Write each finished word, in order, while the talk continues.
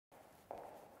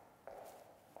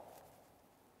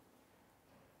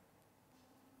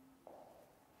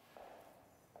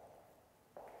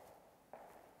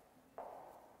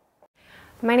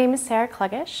My name is Sarah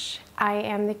Kluggish. I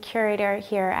am the curator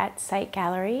here at Site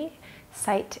Gallery.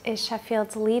 Site is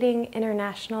Sheffield's leading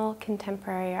international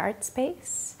contemporary art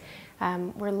space.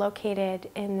 We're located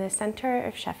in the center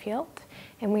of Sheffield,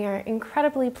 and we are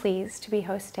incredibly pleased to be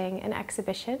hosting an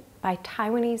exhibition by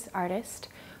Taiwanese artist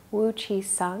Wu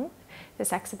Chi-Tsung.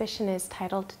 This exhibition is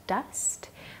titled Dust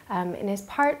and is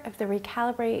part of the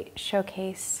Re-Calibrate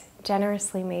showcase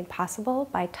generously made possible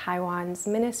by Taiwan's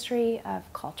Ministry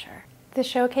of Culture. The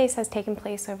showcase has taken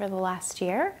place over the last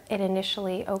year. It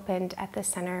initially opened at the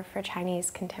Center for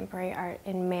Chinese Contemporary Art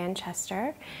in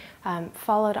Manchester,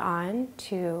 followed on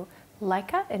to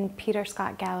Leica and Peter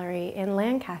Scott Gallery in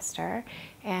Lancaster,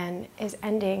 and is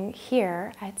ending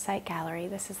here at Site Gallery.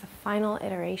 This is the final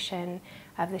iteration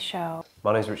of the show.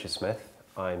 My name is Richard Smith.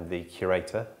 I'm the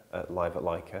curator at Live at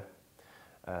Leica.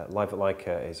 Live at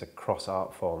Leica is a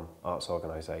cross-art form arts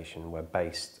organisation. We're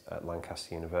based at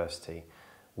Lancaster University.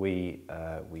 We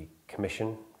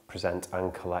commission, present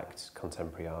and collect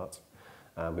contemporary art.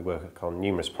 We work on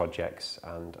numerous projects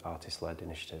and artist-led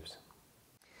initiatives.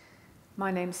 My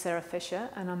name's Sarah Fisher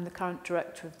and I'm the current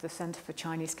director of the Centre for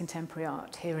Chinese Contemporary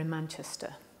Art here in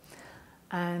Manchester.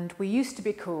 And we used to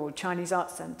be called Chinese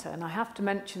Art Centre, and I have to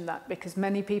mention that because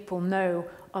many people know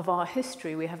of our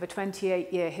history. We have a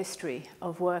 28-year history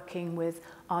of working with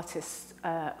artists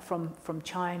from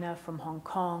China, from Hong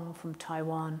Kong, from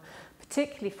Taiwan.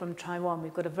 Particularly from Taiwan,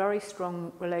 we've got a very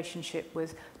strong relationship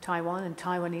with Taiwan and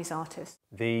Taiwanese artists.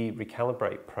 The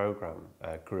Re-Calibrate programme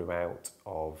grew out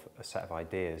of a set of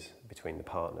ideas between the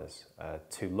partners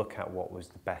to look at what was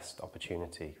the best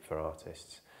opportunity for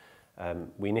artists.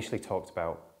 We initially talked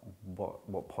about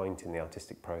what point in the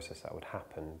artistic process that would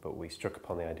happen, but we struck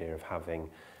upon the idea of having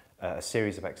a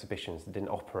series of exhibitions that didn't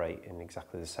operate in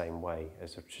exactly the same way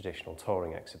as a traditional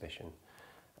touring exhibition.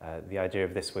 The idea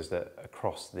of this was that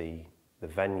across the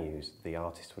venues, the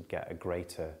artist would get a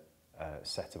greater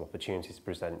set of opportunities to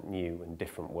present new and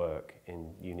different work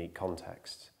in unique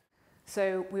contexts.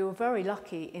 So we were very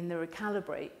lucky in the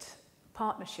Re-Calibrate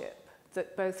partnership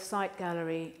that both Site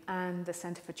Gallery and the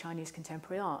Centre for Chinese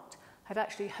Contemporary Art had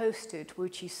actually hosted Wu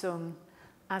Chi-Tsung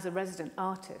as a resident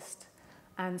artist.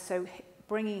 And so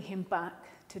bringing him back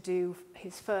to do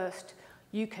his first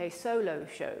UK solo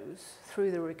shows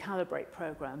through the Re-Calibrate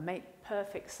programme made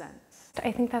perfect sense.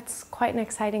 I think that's quite an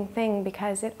exciting thing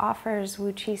because it offers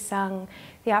Wu Chi-Tsung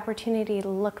the opportunity to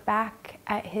look back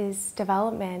at his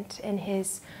development and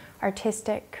his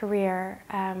artistic career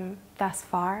thus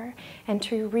far, and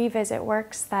to revisit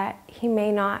works that he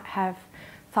may not have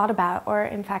thought about or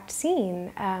in fact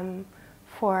seen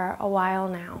for a while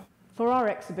now. For our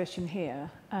exhibition here,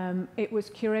 it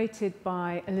was curated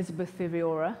by Elizabeth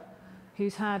Viviora,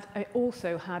 who's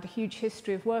also had a huge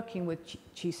history of working with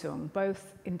Chi-Tsung,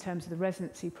 both in terms of the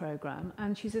residency programme,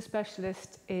 and she's a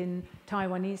specialist in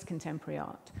Taiwanese contemporary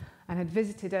art, and had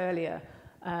visited earlier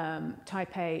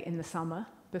Taipei in the summer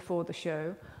before the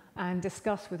show, and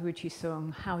discussed with Wu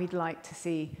Chi-Tsung how he'd like to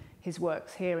see his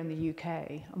works here in the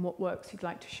UK and what works he'd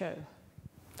like to show.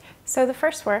 So the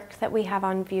first work that we have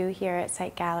on view here at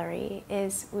Site Gallery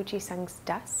is Wu Chi-Tsung's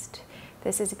Dust.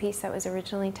 This is a piece that was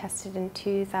originally tested in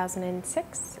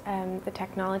 2006. The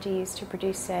technology used to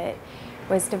produce it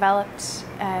was developed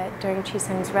during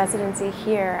Chi-Tsung's residency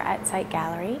here at Site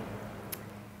Gallery.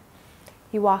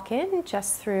 You walk in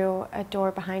just through a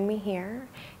door behind me here,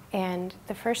 and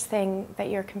the first thing that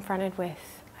you're confronted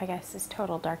with, I guess, is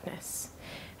total darkness.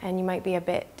 And you might be a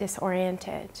bit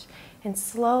disoriented. And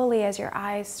slowly, as your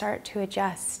eyes start to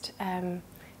adjust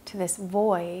to this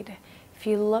void, if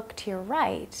you look to your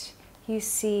right, you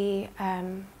see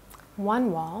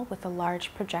one wall with a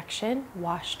large projection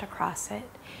washed across it,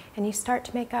 and you start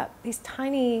to make up these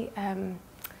tiny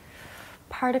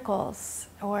particles,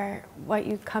 or what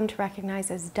you come to recognize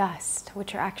as dust,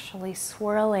 which are actually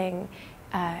swirling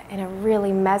in a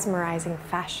really mesmerizing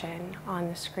fashion on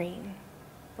the screen.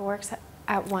 It works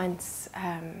at once.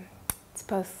 It's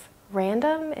both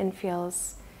random and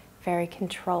feels very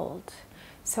controlled.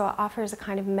 So it offers a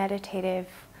kind of meditative,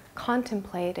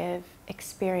 contemplative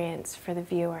experience for the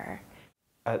viewer.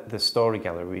 At the Storey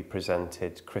Gallery, we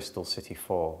presented Crystal City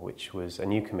 4, which was a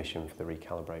new commission for the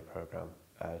Re-Calibrate programme.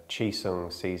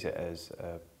 Chi-Tsung sees it as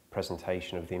a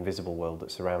presentation of the invisible world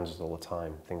that surrounds us all the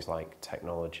time. Things like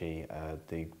technology,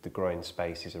 the growing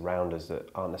spaces around us that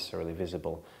aren't necessarily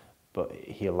visible, but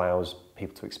he allows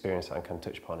people to experience that and can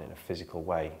touch upon it in a physical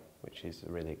way, which is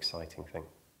a really exciting thing.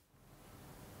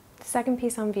 The second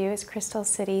piece on view is Crystal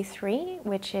City 3,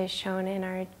 which is shown in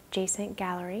our adjacent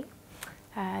gallery.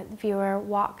 The viewer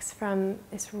walks from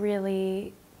this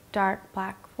really dark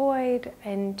black void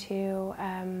into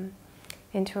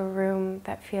a room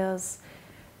that feels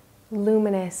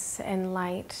luminous and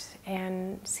light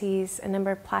and sees a number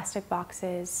of plastic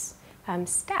boxes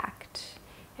stacked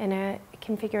in a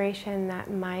configuration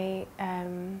that might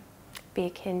be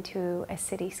akin to a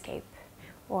cityscape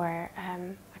or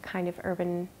a kind of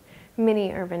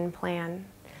mini urban plan.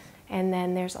 And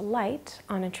then there's a light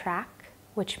on a track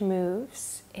which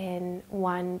moves in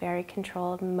one very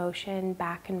controlled motion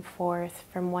back and forth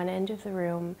from one end of the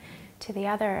room to the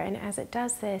other. And as it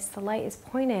does this, the light is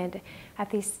pointed at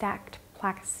these stacked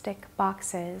plastic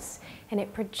boxes, and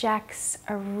it projects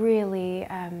a really,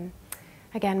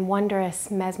 again, wondrous,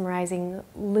 mesmerizing,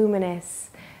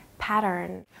 luminous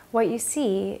pattern. What you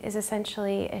see is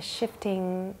essentially a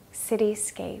shifting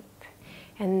cityscape,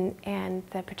 and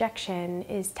the projection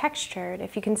is textured,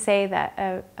 if you can say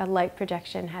that a light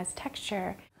projection has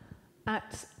texture.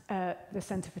 At the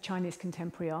Centre for Chinese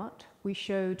Contemporary Art, we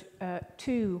showed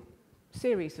two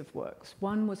series of works.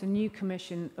 One was a new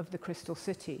commission of the Crystal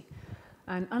City,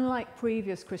 and unlike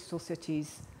previous Crystal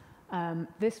Cities,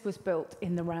 this was built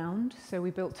in the round, so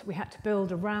we had to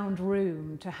build a round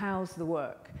room to house the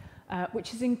work,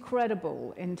 which is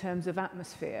incredible in terms of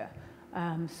atmosphere.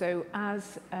 So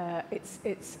as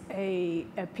it's a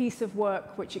piece of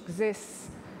work which exists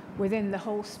within the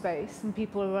whole space, and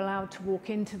people are allowed to walk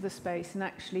into the space and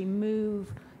actually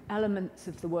move elements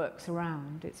of the works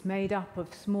around. It's made up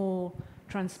of small,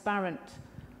 transparent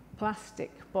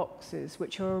plastic boxes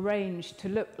which are arranged to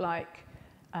look like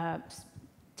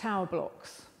tower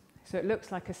blocks. So it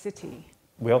looks like a city.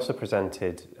 We also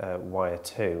presented Wire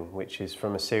 2, which is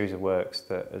from a series of works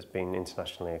that has been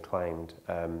internationally acclaimed.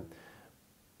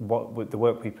 The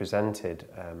work we presented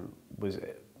was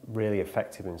really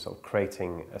effective in sort of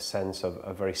creating a sense of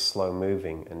a very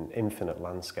slow-moving and infinite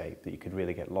landscape that you could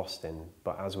really get lost in.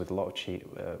 But as with a lot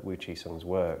of Wu Chi-Tsung's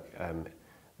work,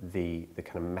 the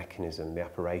kind of mechanism, the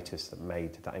apparatus that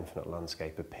made that infinite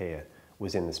landscape appear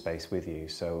was in the space with you.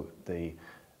 So a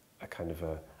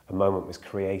moment was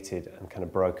created and kind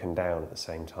of broken down at the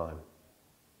same time.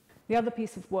 The other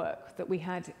piece of work that we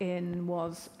had in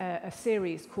was a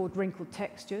series called Wrinkled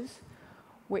Textures,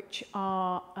 which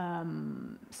are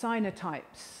cyanotype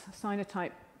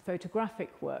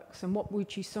photographic works. And what Wu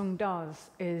Chi-Tsung does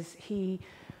is he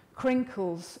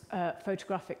crinkles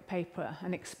photographic paper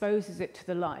and exposes it to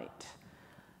the light.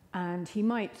 And he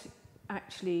might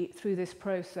actually, through this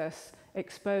process,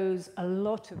 expose a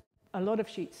lot of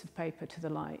sheets of paper to the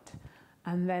light.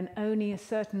 And then only a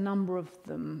certain number of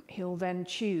them he'll then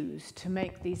choose to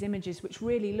make these images, which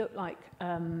really look like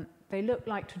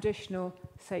traditional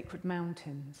sacred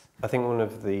mountains. I think one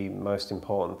of the most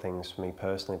important things for me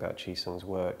personally about Chi-Tsung's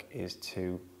work is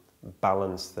to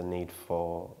balance the need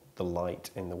for the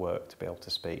light in the work to be able to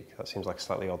speak. That seems like a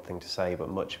slightly odd thing to say, but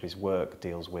much of his work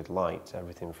deals with light,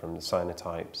 everything from the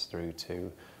cyanotypes through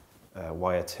to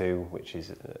Wire 2, which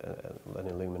is an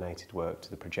illuminated work, to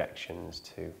the projections,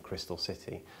 to Crystal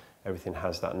City. Everything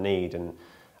has that need, and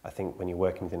I think when you're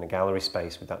working within a gallery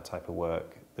space with that type of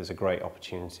work, there's a great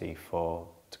opportunity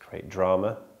to create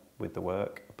drama with the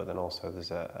work, but then also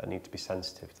there's a need to be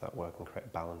sensitive to that work and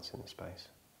create balance in the space.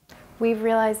 We've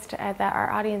realized that our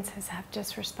audiences have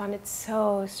just responded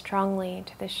so strongly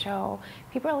to the show.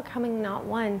 People are coming not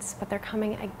once, but they're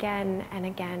coming again and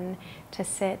again to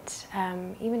sit,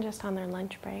 even just on their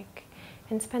lunch break,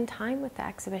 and spend time with the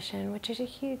exhibition, which is a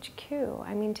huge coup.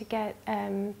 I mean, to get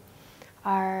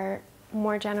our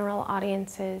more general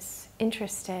audiences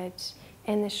interested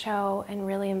in the show and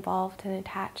really involved and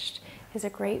attached is a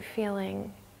great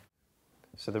feeling.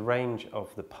 So the range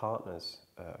of the partners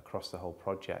across the whole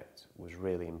project was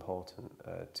really important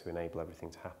to enable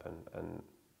everything to happen, and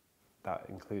that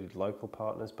included local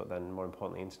partners, but then more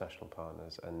importantly international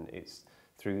partners. And it's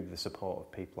through the support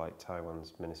of people like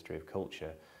Taiwan's Ministry of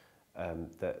Culture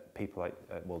that people like,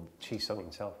 Chi-Tsung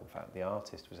himself, in fact, the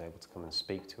artist, was able to come and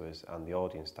speak to us and the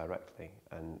audience directly,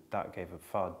 and that gave a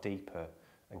far deeper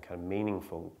and kind of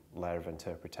meaningful layer of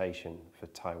interpretation for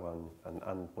Taiwan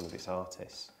and one of its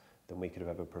artists than we could have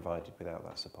ever provided without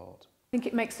that support. I think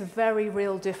it makes a very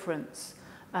real difference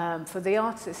for the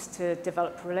artists to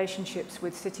develop relationships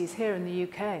with cities here in the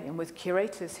UK and with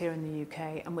curators here in the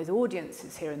UK and with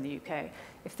audiences here in the UK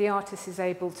if the artist is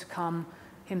able to come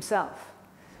himself.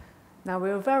 Now, we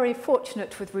were very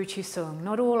fortunate with Wu Chi-Tsung.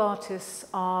 Not all artists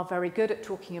are very good at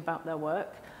talking about their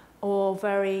work or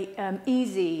very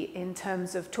easy in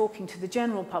terms of talking to the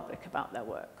general public about their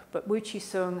work. But Wu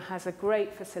Chi-Tsung has a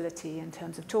great facility in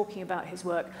terms of talking about his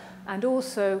work, and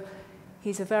also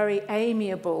he's a very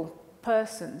amiable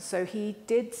person, so he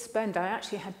did spend, I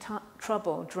actually had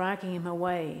trouble dragging him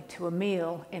away to a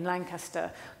meal in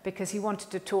Lancaster because he wanted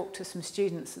to talk to some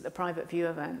students at the Private View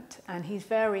event, and he's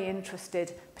very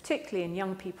interested particularly in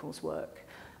young people's work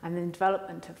and the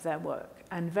development of their work,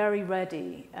 and very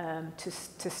ready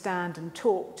to stand and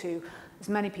talk to as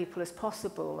many people as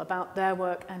possible about their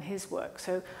work and his work.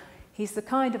 So he's the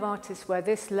kind of artist where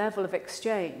this level of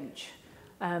exchange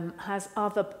has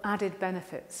other added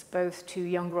benefits, both to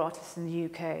younger artists in the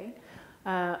UK,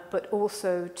 but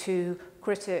also to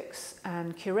critics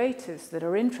and curators that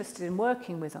are interested in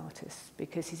working with artists,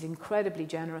 because he's incredibly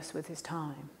generous with his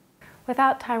time.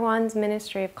 Without Taiwan's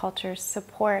Ministry of Culture's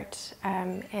support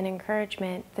and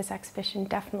encouragement, this exhibition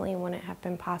definitely wouldn't have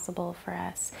been possible for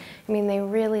us. I mean, they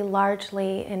really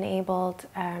largely enabled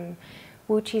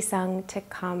Wu Chi-Tsung to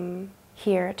come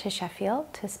here to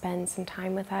Sheffield to spend some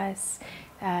time with us.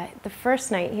 The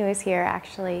first night he was here,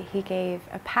 actually, he gave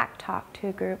a packed talk to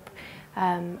a group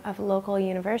of local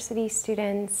university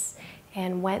students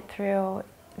and went through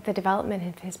the development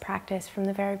of his practice from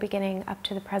the very beginning up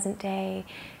to the present day,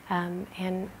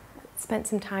 and spent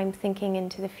some time thinking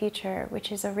into the future,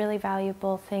 which is a really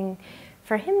valuable thing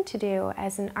for him to do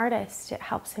as an artist. It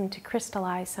helps him to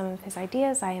crystallize some of his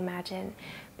ideas, I imagine,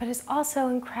 but it's also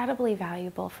incredibly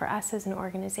valuable for us as an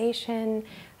organization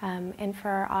and for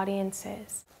our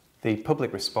audiences. The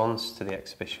public response to the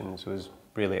exhibitions was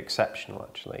really exceptional,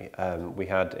 actually. We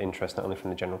had interest not only from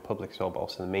the general public as well, but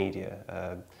also the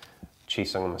media.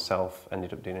 Chi-Tsung and myself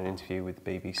ended up doing an interview with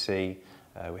the BBC.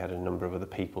 We had a number of other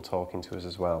people talking to us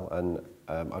as well,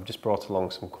 and I've just brought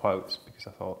along some quotes because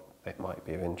I thought it might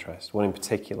be of interest. One in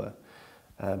particular,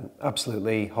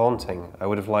 absolutely haunting. I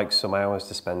would have liked some hours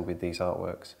to spend with these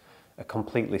artworks. A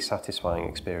completely satisfying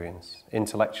experience,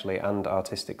 intellectually and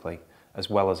artistically, as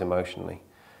well as emotionally.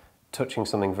 Touching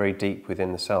something very deep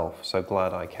within the self. So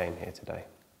glad I came here today.